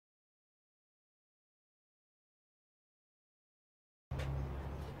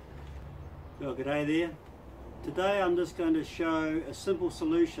Well, g'day there. Today I'm just going to show a simple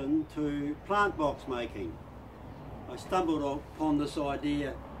solution to plant box making. I stumbled upon this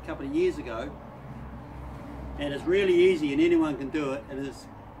idea a couple of years ago, and it's really easy and anyone can do it, and it's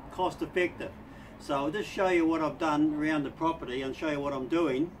cost effective. So I'll just show you what I've done around the property and show you what I'm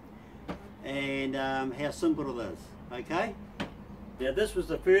doing and how simple it is. Okay? Now this was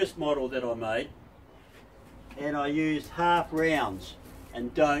the first model that I made, and I used half rounds.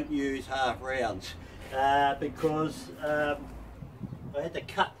 And don't use half rounds because I had to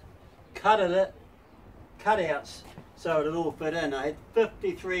cut cutouts so it all fit in. I had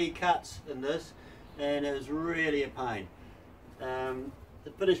 53 cuts in this, and it was really a pain.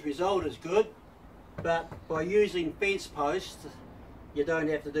 The finished result is good, but by using fence posts you don't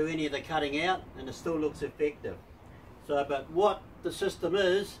have to do any of the cutting out, and it still looks effective. So, but what the system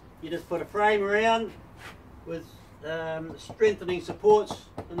is, you just put a frame around with strengthening supports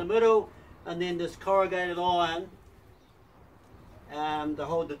in the middle, and then this corrugated iron to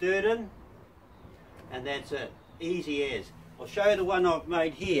hold the dirt in, and that's it. Easy as. I'll show you the one I've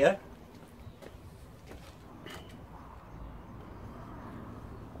made here.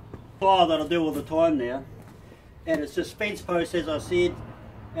 Fire that I do all the time now, and it's just fence post, as I said,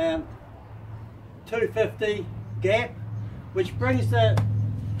 250 gap, which brings the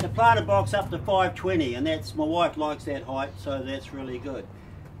planter box up to 520, and that's, my wife likes that height, so that's really good.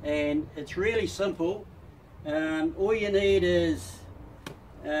 And it's really simple. All you need is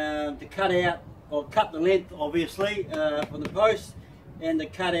to cut out, or cut the length obviously from the post, and to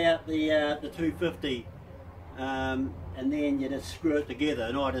cut out the 250, and then you just screw it together.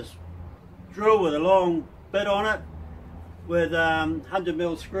 And I just drill with a long bit on it with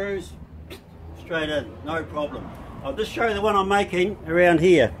 100mm screws straight in, no problem. I'll just show you the one I'm making around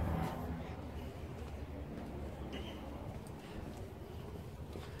here.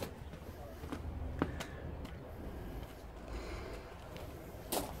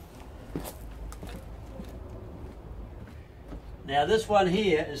 Now this one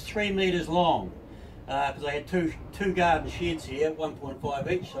here is 3 meters long, because I had two garden sheds here,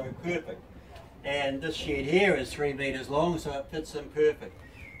 1.5 each, so perfect. And this shed here is 3 meters long, so it fits in perfect.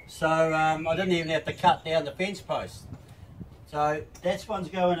 So I didn't even have to cut down the fence post. So that's one's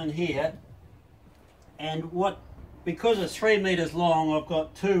going in here, and because it's 3 meters long, I've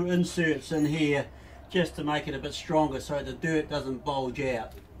got 2 inserts in here just to make it a bit stronger so the dirt doesn't bulge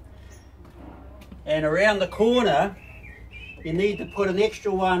out. And around the corner you need to put an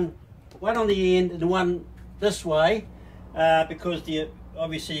extra one on the end and one this way, because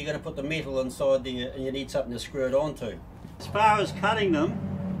obviously you're going to put the metal inside there and you need something to screw it onto. As far as cutting them,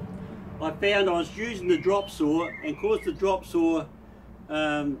 I found I was using the drop saw, and of course the drop saw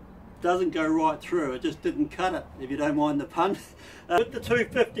doesn't go right through. It just didn't cut it, if you don't mind the pun. With the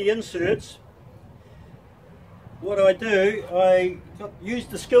 250 inserts, what I do, I use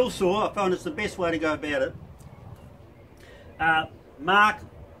the skill saw. I found it's the best way to go about it. Mark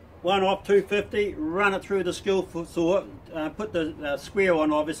one off 250, run it through the skill saw, put the square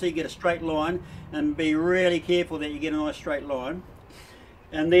on, obviously, get a straight line, and be really careful that you get a nice straight line.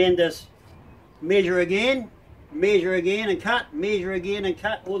 And then just measure again and cut, measure again and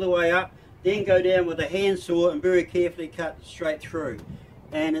cut all the way up, then go down with a hand saw and very carefully cut straight through.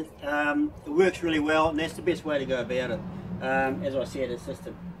 And it works really well, and that's the best way to go about it. As I said, it's just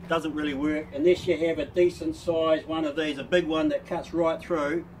doesn't really work unless you have a decent size one of these, a big one that cuts right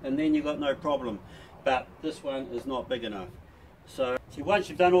through, and then you've got no problem. But this one is not big enough. So see, once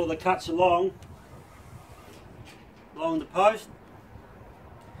you've done all the cuts along the post,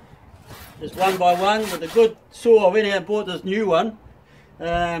 just one by one with a good saw. I went out and bought this new one.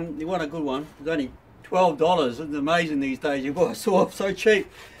 You want a good one. It's only $12. It's amazing these days, you buy a saw so cheap.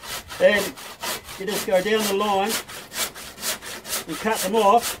 And you just go down the line and cut them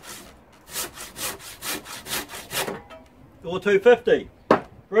off. Or 250.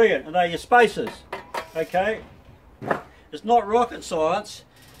 Brilliant. And they're your spacers. Okay. It's not rocket science,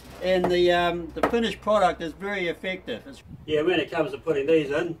 and the finished product is very effective. Yeah, when it comes to putting these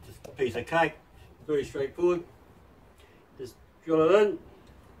in, just a piece of cake, very straightforward. Just drill it in.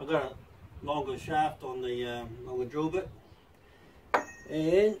 I've got a longer shaft on the longer drill bit,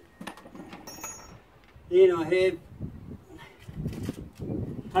 and then I have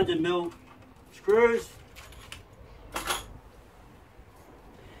 100mm screws,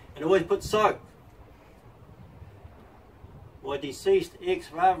 and I always put soap. My deceased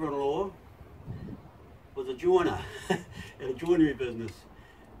ex-father-in-law was a joiner in a joinery business,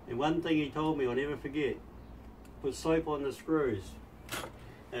 and one thing he told me I'll never forget: put soap on the screws,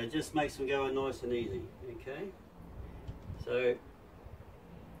 and it just makes them go in nice and easy. Okay, so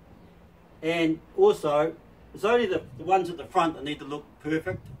And also, it's only the ones at the front that need to look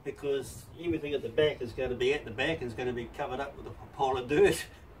perfect, because everything at the back is going to be at the back and is going to be covered up with a pile of dirt.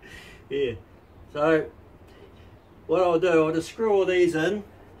 Yeah. So what I'll do, I'll just screw all these in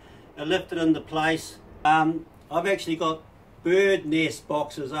and lift it into place. I've actually got bird nest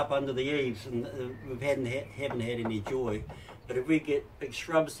boxes up under the eaves, and we haven't had any joy. But if we get big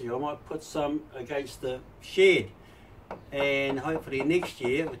shrubs there, I might put some against the shed. And hopefully next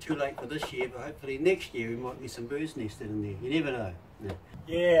year, we're too late for this year, but hopefully next year we might get some birds nested in there. You never know.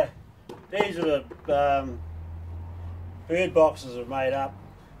 Yeah, these are the bird boxes are made up,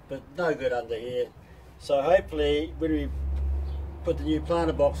 but no good under here. So hopefully when we put the new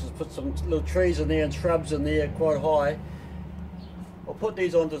planter boxes, put some little trees in there and shrubs in there quite high, I'll put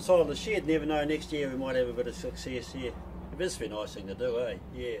these onto the side of the shed. Never know, next year we might have a bit of success here. This would be a nice thing to do, eh?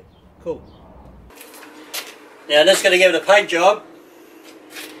 Yeah, cool. Now I'm just going to give it a paint job.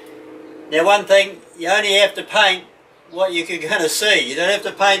 Now one thing, you only have to paint what you're going to see. You don't have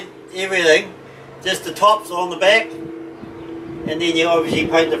to paint everything, just the tops on the back, and then you obviously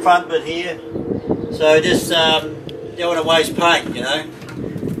paint the front bit here. So just don't want to waste paint, you know.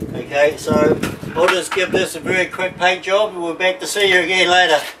 Okay, so I'll just give this a very quick paint job and we're back to see you again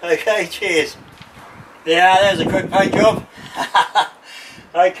later. Okay, cheers. Yeah, that was a quick paint job.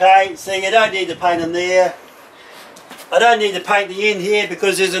 Okay, so you don't need to paint in there. I don't need to paint the end here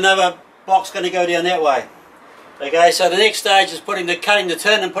because there's another box going to go down that way. Okay, so the next stage is cutting the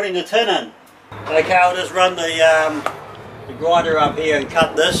tin and putting the tin in. Okay, I'll just run the grinder up here and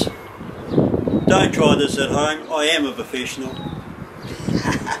cut this. Don't try this at home, I am a professional.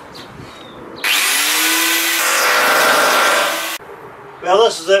 Well,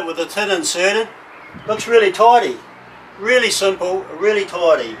 this is it with the tin inserted. Looks really tidy. Really simple, really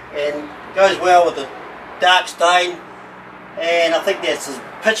tidy, and goes well with the dark stain. And I think that's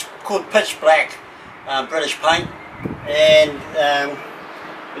called pitch black British paint. And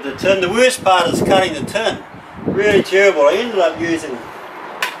with the tin, the worst part is cutting the tin. Really terrible. I ended up using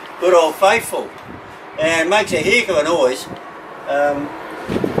good old Faithful, and it makes a heck of a noise,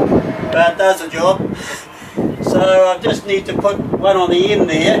 but it does the job. So I just need to put one on the end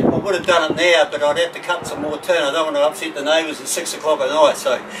there. I would have done it now, but I'd have to cut some more tin. I don't want to upset the neighbours at 6 o'clock at night,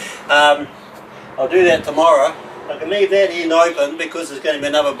 so I'll do that tomorrow. I can leave that end open because there's going to be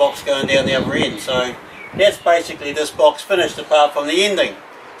another box going down the other end. So that's basically this box finished apart from the ending.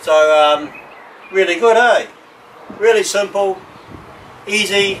 So really good, eh? Really simple,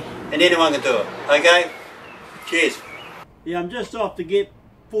 easy, and anyone can do it. Okay? Cheers. Yeah, I'm just off to get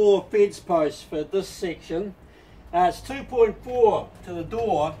 4 fence posts for this section. It's 2.4 to the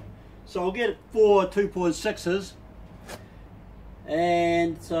door, so I'll get 4 2.6s,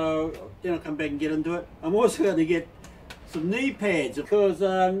 and so then I'll come back and get into it. I'm also going to get some knee pads because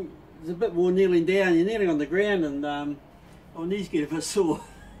there's a bit more kneeling down. You're kneeling on the ground, and my knees get a bit sore.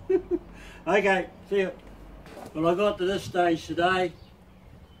 Okay, see you. Well, I got to this stage today.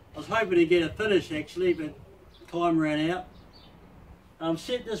 I was hoping to get a finish actually, but time ran out.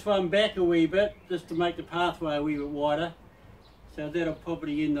 Set this one back a wee bit just to make the pathway a wee bit wider. So that'll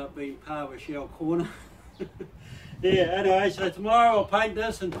probably end up being part of a shell corner. Yeah, anyway, so tomorrow I'll paint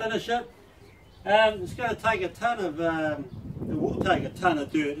this and finish it. It's going to take a ton of, it will take a ton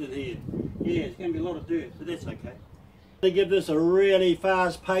of dirt in here. Yeah, it's going to be a lot of dirt, but that's okay. I'm going to give this a really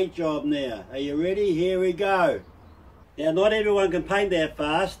fast paint job now. Are you ready? Here we go. Now, not everyone can paint that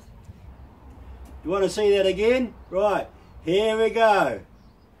fast. You want to see that again? Right. Here we go.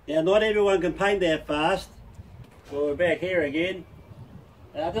 Now not everyone can paint that fast. Well, we're back here again.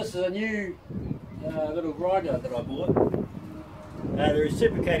 This is a new little grinder that I bought. The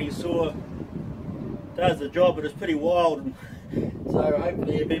reciprocating saw does the job, but it's pretty wild. So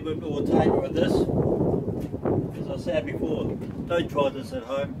hopefully you'll be a bit more tamer with this. As I said before, don't try this at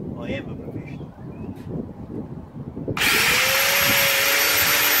home. I am a professional.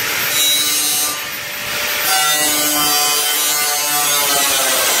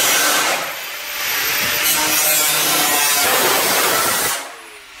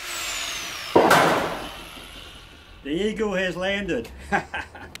 The eagle has landed.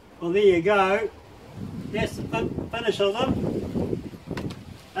 Well, there you go. That's the finish of them.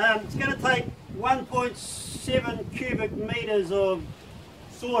 It's going to take 1.7 cubic metres of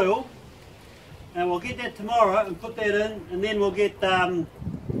soil, and we'll get that tomorrow and put that in, and then we'll get some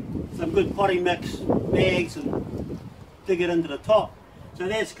good potting mix bags and dig it into the top. So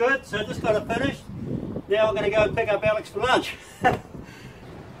that's good. So just got it finished. Now I'm going to go and pick up Alex for lunch.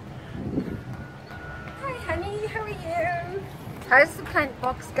 Honey, how are you? How's the plant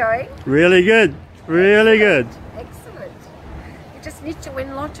box going? Really good, really good. Excellent. just need to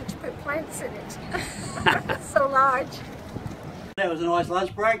win lottery to put plants in it. It's so large. That was a nice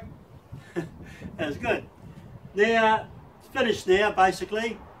lunch break. That was good. Now, it's finished now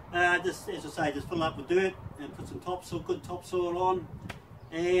basically. Just, as I say, just fill up with dirt and put some topsoil, good topsoil on,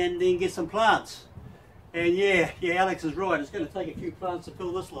 and then get some plants. And yeah, Alex is right. It's going to take a few plants to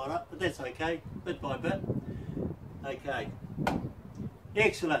fill this lot up, but that's okay, bit by bit. Okay,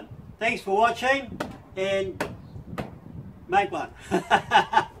 excellent. Thanks for watching, and make one.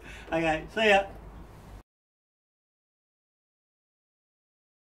 Okay, see ya.